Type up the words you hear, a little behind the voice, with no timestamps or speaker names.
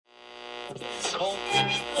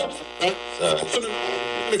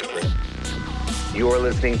You're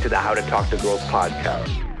listening to the How to Talk to Girls podcast,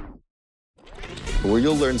 where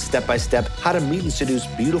you'll learn step-by-step how to meet and seduce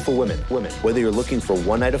beautiful women. Whether you're looking for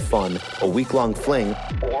one night of fun, a week-long fling,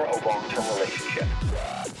 or a long-term relationship.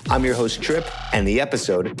 I'm your host, Trip, and the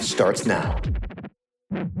episode starts now.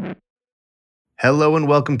 Hello and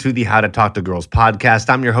welcome to the How to Talk to Girls podcast.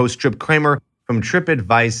 I'm your host, Trip Kramer from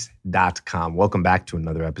tripadvice.com. Welcome back to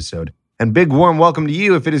another episode. And big warm welcome to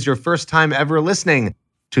you if it is your first time ever listening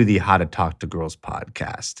to the How to Talk to Girls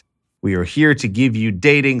podcast. We are here to give you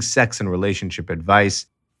dating, sex, and relationship advice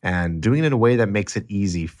and doing it in a way that makes it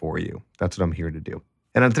easy for you. That's what I'm here to do.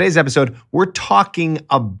 And on today's episode, we're talking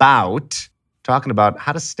about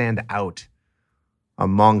how to stand out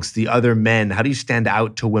amongst the other men. How do you stand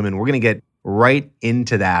out to women? We're going to get right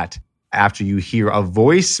into that after you hear a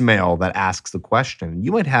voicemail that asks the question.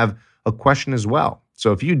 You might have a question as well.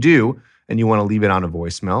 So if you do and you want to leave it on a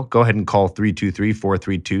voicemail, go ahead and call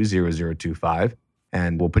 323-432-0025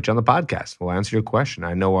 and we'll put you on the podcast. We'll answer your question.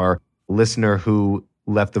 I know our listener who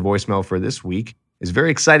left the voicemail for this week is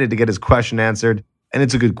very excited to get his question answered, and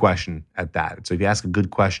it's a good question at that. So if you ask a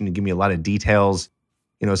good question, you give me a lot of details.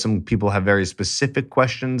 You know, some people have very specific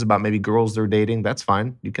questions about maybe girls they're dating. That's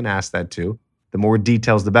fine. You can ask that too. The more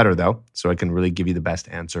details, the better though, so I can really give you the best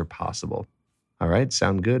answer possible. All right,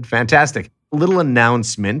 sound good? Fantastic. A little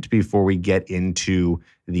announcement before we get into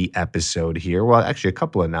the episode here. Well, actually a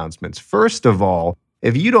couple announcements. First of all,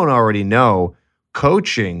 if you don't already know,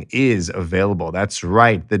 coaching is available. That's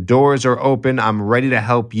right. The doors are open. I'm ready to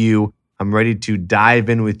help you. I'm ready to dive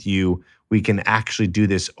in with you. We can actually do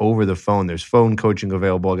this over the phone. There's phone coaching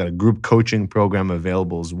available. I got a group coaching program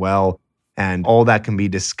available as well. And all that can be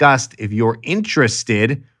discussed. If you're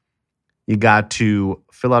interested, you got to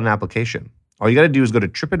fill out an application. All you got to do is go to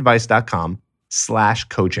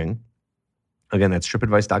tripadvice.com/coaching. Again, that's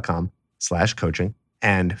tripadvice.com/coaching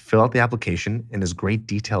and fill out the application in as great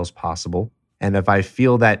detail as possible. And if I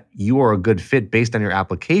feel that you are a good fit based on your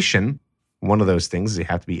application, one of those things is you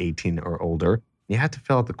have to be 18 or older. You have to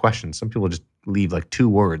fill out the questions. Some people just leave like 2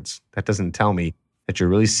 words. That doesn't tell me that you're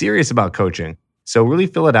really serious about coaching. So really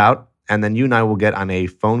fill it out, and then you and I will get on a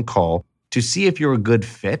phone call to see if you're a good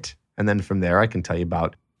fit. And then from there, I can tell you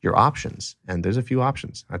about your options. And there's a few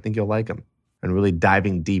options. I think you'll like them. And really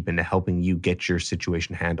diving deep into helping you get your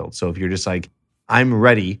situation handled. So if you're just like, I'm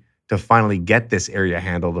ready to finally get this area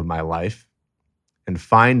handled of my life and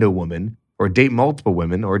find a woman or date multiple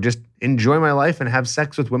women or just enjoy my life and have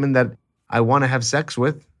sex with women that I want to have sex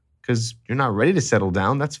with because you're not ready to settle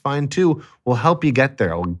down, that's fine too. We'll help you get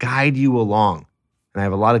there. I'll guide you along. And I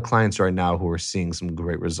have a lot of clients right now who are seeing some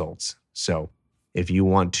great results. So if you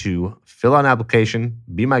want to fill out an application,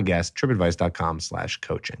 be my guest,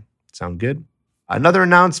 tripadvice.com/coaching. Sound good? Another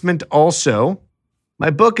announcement also, my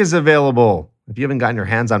book is available. If you haven't gotten your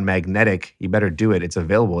hands on Magnetic, you better do it. It's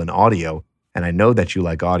available in audio. And I know that you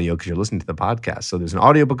like audio because you're listening to the podcast. So there's an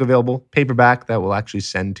audiobook available, paperback that will actually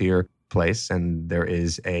send to your place. And there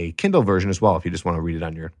is a Kindle version as well if you just want to read it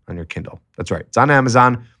on your Kindle. That's right. It's on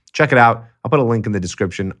Amazon. Check it out. I'll put a link in the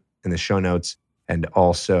description in the show notes. And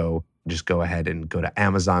also just go ahead and go to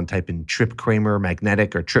Amazon, type in Trip Kramer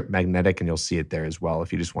Magnetic or Trip Magnetic, and you'll see it there as well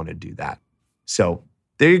if you just want to do that. So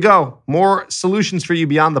there you go. More solutions for you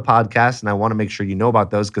beyond the podcast. And I want to make sure you know about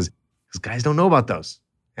those because guys don't know about those.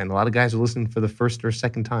 And a lot of guys are listening for the first or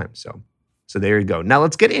second time. So there you go. Now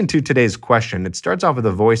let's get into today's question. It starts off with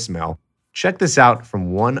a voicemail. Check this out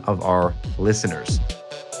from one of our listeners.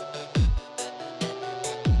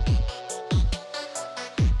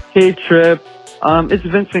 Hey, Trip. It's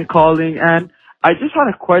Vincent calling, and I just had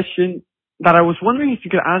a question that I was wondering if you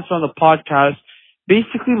could answer on the podcast.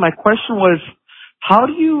 Basically, my question was, how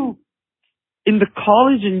do you, in the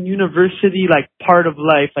college and university, part of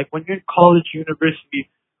life, when you're in college, university,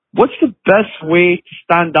 what's the best way to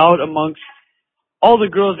stand out amongst all the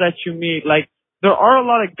girls that you meet? There are a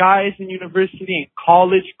lot of guys in university and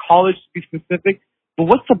college to be specific, but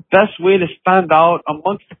what's the best way to stand out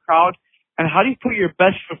amongst the crowd? And how do you put your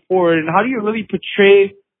best foot forward? And how do you really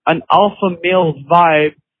portray an alpha male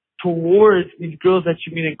vibe towards these girls that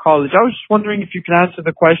you meet in college? I was just wondering if you could answer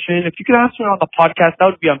the question. If you could answer it on the podcast, that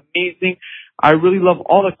would be amazing. I really love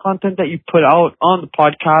all the content that you put out on the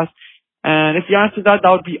podcast. And if you answer that, that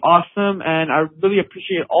would be awesome. And I really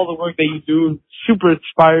appreciate all the work that you do. Super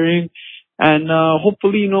inspiring. And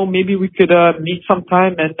hopefully, maybe we could meet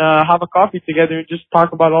sometime and have a coffee together and just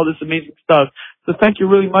talk about all this amazing stuff. So thank you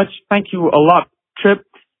really much. Thank you a lot, Trip.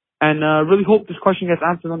 And really hope this question gets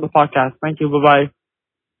answered on the podcast. Thank you. Bye-bye.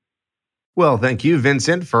 Well, thank you,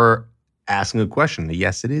 Vincent, for asking a question.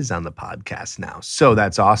 Yes, it is on the podcast now. So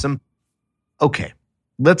that's awesome. Okay,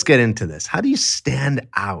 let's get into this. How do you stand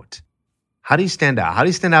out? How do you stand out? How do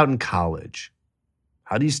you stand out in college?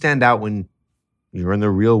 How do you stand out when you're in the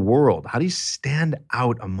real world? How do you stand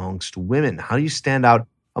out amongst women? How do you stand out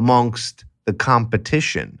amongst the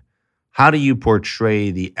competition? How do you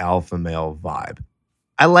portray the alpha male vibe?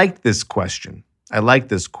 I like this question.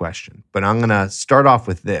 But I'm going to start off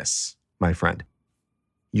with this, my friend.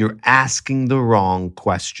 You're asking the wrong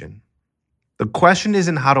question. The question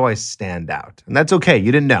isn't, how do I stand out? And that's okay.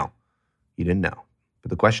 You didn't know. But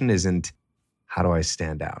the question isn't, how do I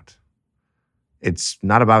stand out? It's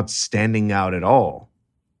not about standing out at all.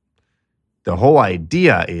 The whole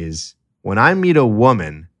idea is, when I meet a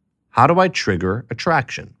woman, how do I trigger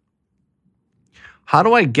attraction? How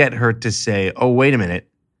do I get her to say, oh, wait a minute,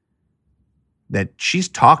 that she's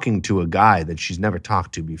talking to a guy that she's never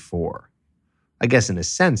talked to before? I guess in a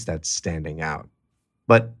sense that's standing out.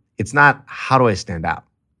 But it's not, how do I stand out?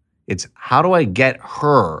 It's, how do I get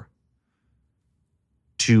her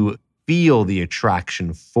to feel the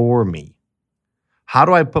attraction for me? How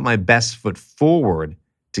do I put my best foot forward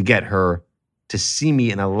to get her to see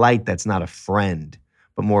me in a light that's not a friend,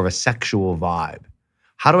 but more of a sexual vibe?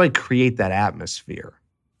 How do I create that atmosphere?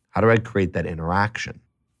 How do I create that interaction?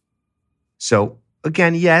 So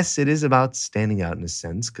again, yes, it is about standing out in a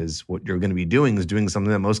sense, because what you're going to be doing is doing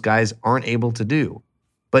something that most guys aren't able to do.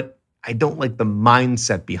 But I don't like the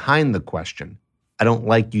mindset behind the question. I don't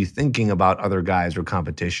like you thinking about other guys or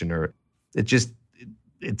competition, or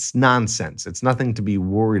it's nonsense. It's nothing to be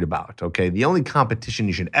worried about, okay? The only competition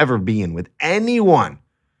you should ever be in with anyone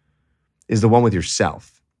is the one with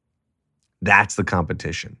yourself. That's the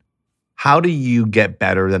competition. How do you get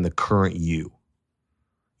better than the current you?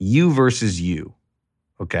 You versus you,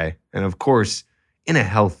 okay? And of course, in a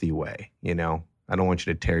healthy way, I don't want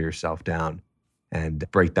you to tear yourself down and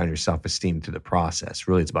break down your self-esteem through the process.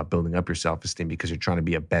 Really, it's about building up your self-esteem because you're trying to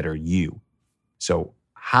be a better you. So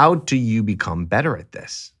how do you become better at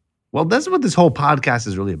this? Well, that's what this whole podcast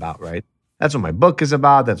is really about, right? That's what my book is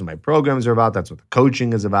about. That's what my programs are about. That's what the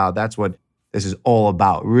coaching is about. That's what this is all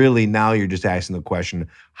about. Really, now you're just asking the question,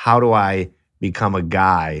 how do I become a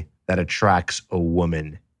guy that attracts a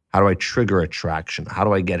woman? How do I trigger attraction? How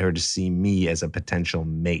do I get her to see me as a potential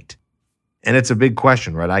mate? And it's a big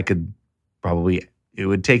question, right? It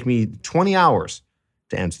would take me 20 hours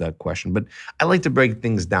to answer that question. But I like to break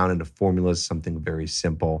things down into formulas, something very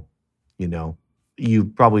simple.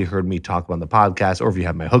 You've probably heard me talk about on the podcast, or if you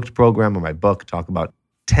have my Hooked program or my book, talk about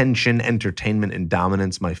tension, entertainment, and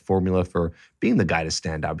dominance, my formula for being the guy to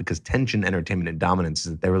stand out, because tension, entertainment, and dominance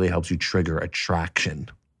is that really helps you trigger attraction,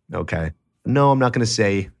 okay? No, I'm not going to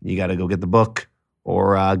say you got to go get the book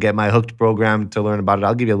or get my Hooked program to learn about it.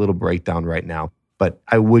 I'll give you a little breakdown right now, but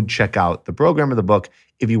I would check out the program or the book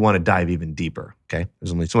if you want to dive even deeper, okay?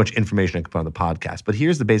 There's only so much information I can put on the podcast, but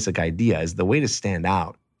here's the basic idea: is the way to stand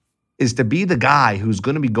out is to be the guy who's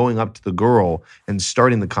going to be going up to the girl and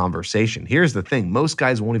starting the conversation. Here's the thing. Most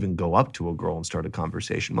guys won't even go up to a girl and start a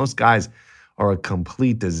conversation. Most guys are a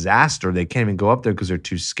complete disaster. They can't even go up there because they're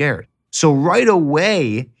too scared. So right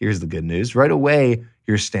away, here's the good news. Right away,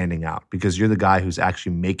 you're standing out because you're the guy who's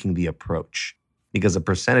actually making the approach. Because a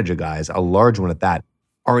percentage of guys, a large one at that,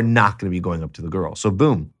 are not going to be going up to the girl. So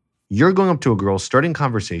boom, you're going up to a girl, starting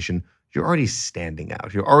conversation. You're already standing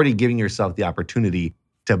out. You're already giving yourself the opportunity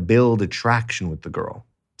to build attraction with the girl.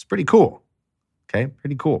 It's pretty cool, okay?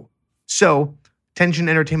 Pretty cool. So tension,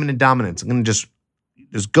 entertainment, and dominance. I'm going to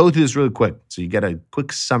just go through this really quick so you get a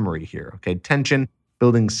quick summary here, okay? Tension,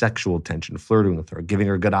 building sexual tension, flirting with her, giving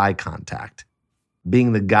her good eye contact,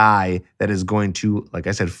 being the guy that is going to, like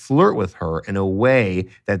I said, flirt with her in a way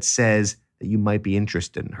that says that you might be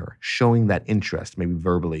interested in her, showing that interest, maybe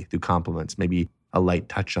verbally through compliments, maybe a light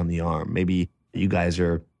touch on the arm, maybe you guys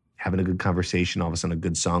are having a good conversation, all of a sudden a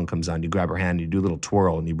good song comes on, you grab her hand, you do a little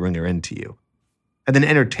twirl, and you bring her into you. And then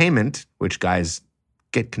entertainment, which guys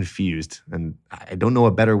get confused, and I don't know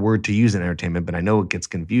a better word to use in entertainment, but I know it gets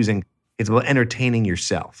confusing. It's about entertaining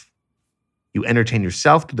yourself. You entertain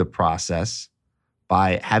yourself through the process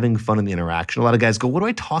by having fun in the interaction. A lot of guys go, what do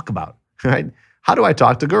I talk about, right? How do I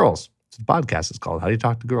talk to girls? That's what the podcast is called. How do you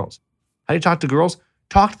talk to girls? How do you talk to girls?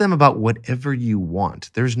 Talk to them about whatever you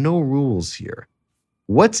want. There's no rules here.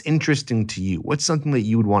 What's interesting to you? What's something that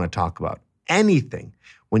you would want to talk about? Anything.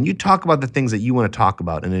 When you talk about the things that you want to talk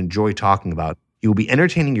about and enjoy talking about, you will be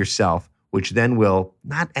entertaining yourself, which then will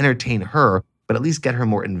not entertain her, but at least get her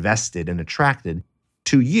more invested and attracted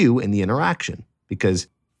to you in the interaction, because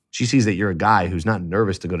she sees that you're a guy who's not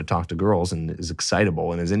nervous to go to talk to girls and is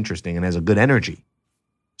excitable and is interesting and has a good energy.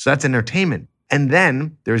 So that's entertainment. And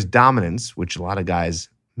then there's dominance, which a lot of guys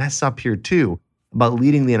mess up here too, about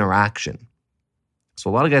leading the interaction. So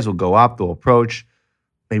a lot of guys will go up, they'll approach,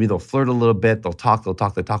 maybe they'll flirt a little bit, they'll talk,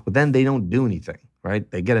 but then they don't do anything, right?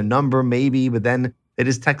 They get a number maybe, but then they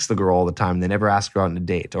just text the girl all the time. They never ask her out on a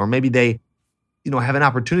date. Or maybe they, have an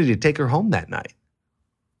opportunity to take her home that night.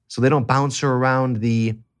 So they don't bounce her around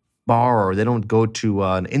the bar, or they don't go to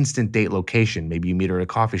an instant date location. Maybe you meet her at a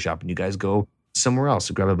coffee shop and you guys go somewhere else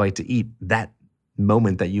to grab a bite to eat that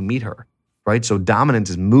moment that you meet her, right? So dominance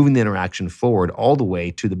is moving the interaction forward all the way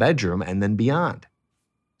to the bedroom and then beyond.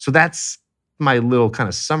 So that's my little kind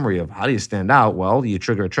of summary of how do you stand out? Well, you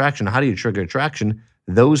trigger attraction. How do you trigger attraction?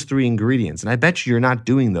 Those 3 ingredients. And I bet you're not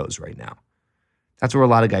doing those right now. That's where a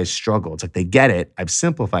lot of guys struggle. It's like they get it. I've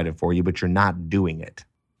simplified it for you, but you're not doing it.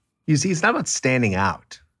 You see, it's not about standing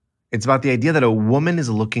out. It's about the idea that a woman is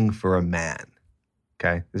looking for a man.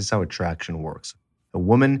 Okay? This is how attraction works. A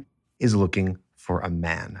woman is looking for a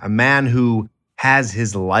man who has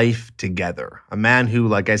his life together, a man who,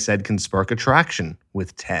 like I said, can spark attraction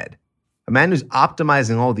with Ted, a man who's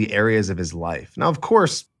optimizing all the areas of his life. Now, of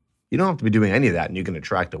course, you don't have to be doing any of that and you can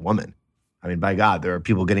attract a woman. I mean, by God, there are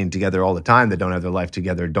people getting together all the time that don't have their life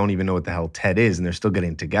together, don't even know what the hell Ted is, and they're still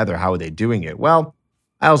getting together. How are they doing it? Well,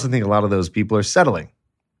 I also think a lot of those people are settling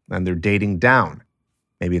and they're dating down.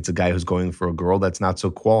 Maybe it's a guy who's going for a girl that's not so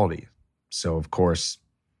quality. So, of course,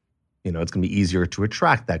 it's going to be easier to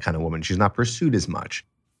attract that kind of woman. She's not pursued as much.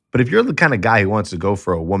 But if you're the kind of guy who wants to go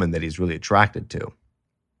for a woman that he's really attracted to,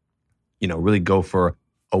 really go for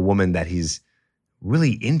a woman that he's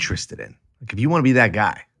really interested in. Like if you want to be that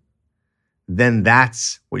guy, then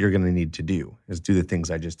that's what you're going to need to do, is do the things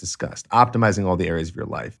I just discussed, optimizing all the areas of your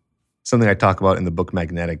life. Something I talk about in the book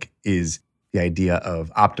Magnetic is the idea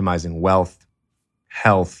of optimizing wealth,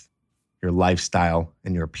 health, your lifestyle,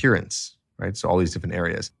 and your appearance, right? So all these different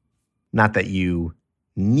areas. Not that you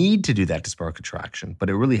need to do that to spark attraction, but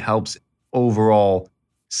it really helps overall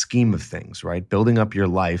scheme of things, right? Building up your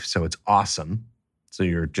life so it's awesome. So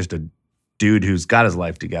you're just a dude who's got his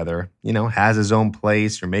life together, has his own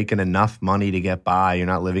place. You're making enough money to get by. You're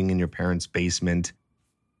not living in your parents' basement.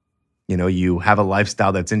 You have a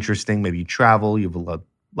lifestyle that's interesting. Maybe you travel. You have a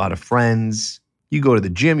lot of friends. You go to the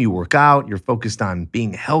gym. You work out. You're focused on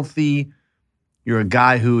being healthy. You're a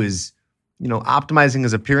guy who is optimizing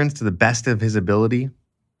his appearance to the best of his ability,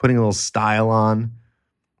 putting a little style on,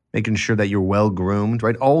 making sure that you're well-groomed,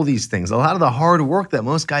 right? All these things, a lot of the hard work that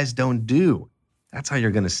most guys don't do. That's how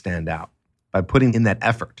you're going to stand out, by putting in that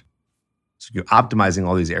effort. So you're optimizing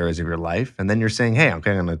all these areas of your life, and then you're saying, hey,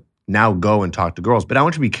 okay, I'm going to now go and talk to girls, but I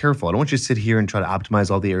want you to be careful. I don't want you to sit here and try to optimize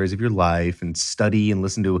all the areas of your life and study and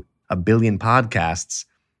listen to a billion podcasts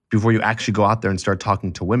before you actually go out there and start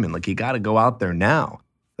talking to women. Like, you got to go out there now.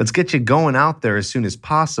 Let's get you going out there as soon as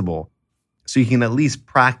possible so you can at least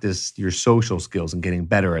practice your social skills and getting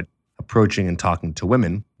better at approaching and talking to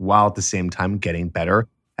women, while at the same time getting better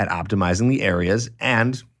at optimizing the areas,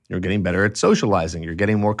 and you're getting better at socializing. You're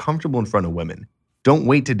getting more comfortable in front of women. Don't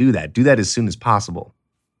wait to do that. Do that as soon as possible,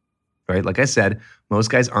 right? Like I said, most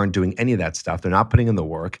guys aren't doing any of that stuff. They're not putting in the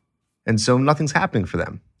work, and so nothing's happening for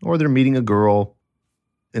them. Or they're meeting a girl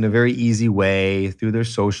in a very easy way through their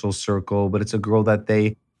social circle, but it's a girl that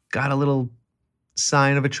they got a little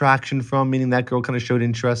sign of attraction from, meaning that girl kind of showed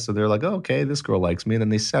interest. So they're like, oh, okay, this girl likes me, and then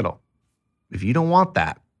they settle. If you don't want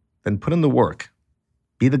that, then put in the work.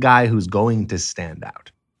 Be the guy who's going to stand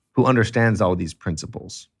out, who understands all of these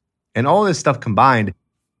principles. And all this stuff combined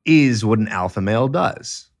is what an alpha male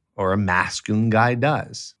does, or a masculine guy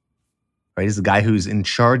does. Right? He's the guy who's in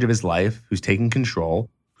charge of his life, who's taking control,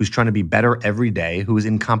 who's trying to be better every day, who is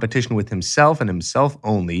in competition with himself and himself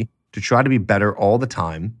only to try to be better all the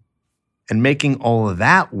time, and making all of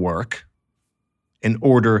that work in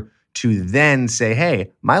order to then say, hey,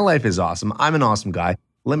 my life is awesome. I'm an awesome guy.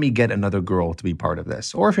 Let me get another girl to be part of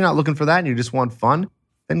this. Or if you're not looking for that and you just want fun,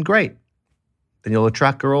 then great. Then you'll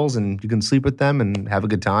attract girls and you can sleep with them and have a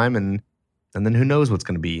good time. And then who knows what's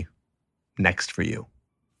going to be next for you.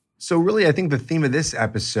 So really, I think the theme of this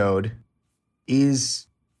episode is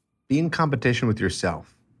be in competition with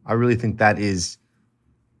yourself. I really think that is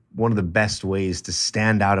one of the best ways to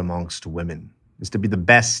stand out amongst women, is to be the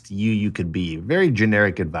best you could be. Very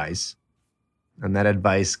generic advice. And that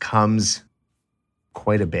advice comes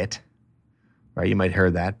quite a bit, right? You might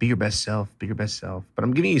hear that. Be your best self, be your best self. But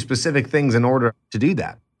I'm giving you specific things in order to do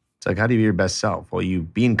that. It's like, how do you be your best self? Well, you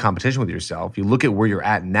be in competition with yourself. You look at where you're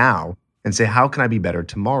at now and say, how can I be better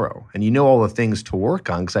tomorrow? And you know all the things to work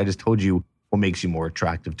on, because I just told you what makes you more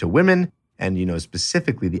attractive to women, and you know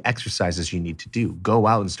specifically the exercises you need to do. Go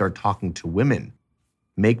out and start talking to women.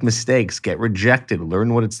 Make mistakes, get rejected,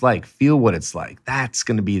 learn what it's like, feel what it's like. That's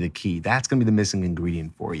going to be the key. That's going to be the missing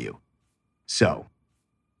ingredient for you. So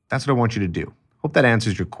that's what I want you to do. Hope that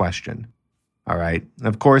answers your question. All right. And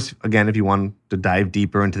of course, again, if you want to dive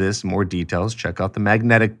deeper into this, more details, check out the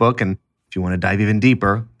Magnetic book. And if you want to dive even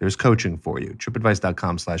deeper, there's coaching for you.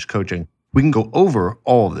 TripAdvice.com/coaching. We can go over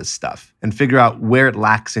all of this stuff and figure out where it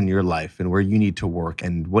lacks in your life and where you need to work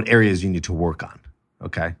and what areas you need to work on.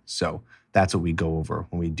 Okay. So that's what we go over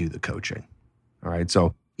when we do the coaching. All right.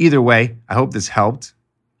 So either way, I hope this helped.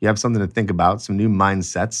 You have something to think about, some new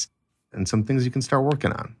mindsets, and some things you can start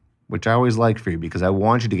working on, which I always like for you because I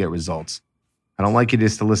want you to get results. I don't like you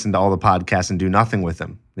just to listen to all the podcasts and do nothing with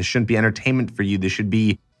them. This shouldn't be entertainment for you. This should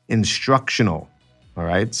be instructional. All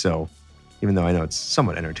right. So even though I know it's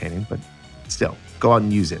somewhat entertaining, but still, go out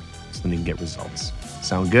and use it so then you can get results.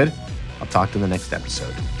 Sound good? I'll talk to you in the next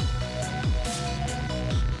episode.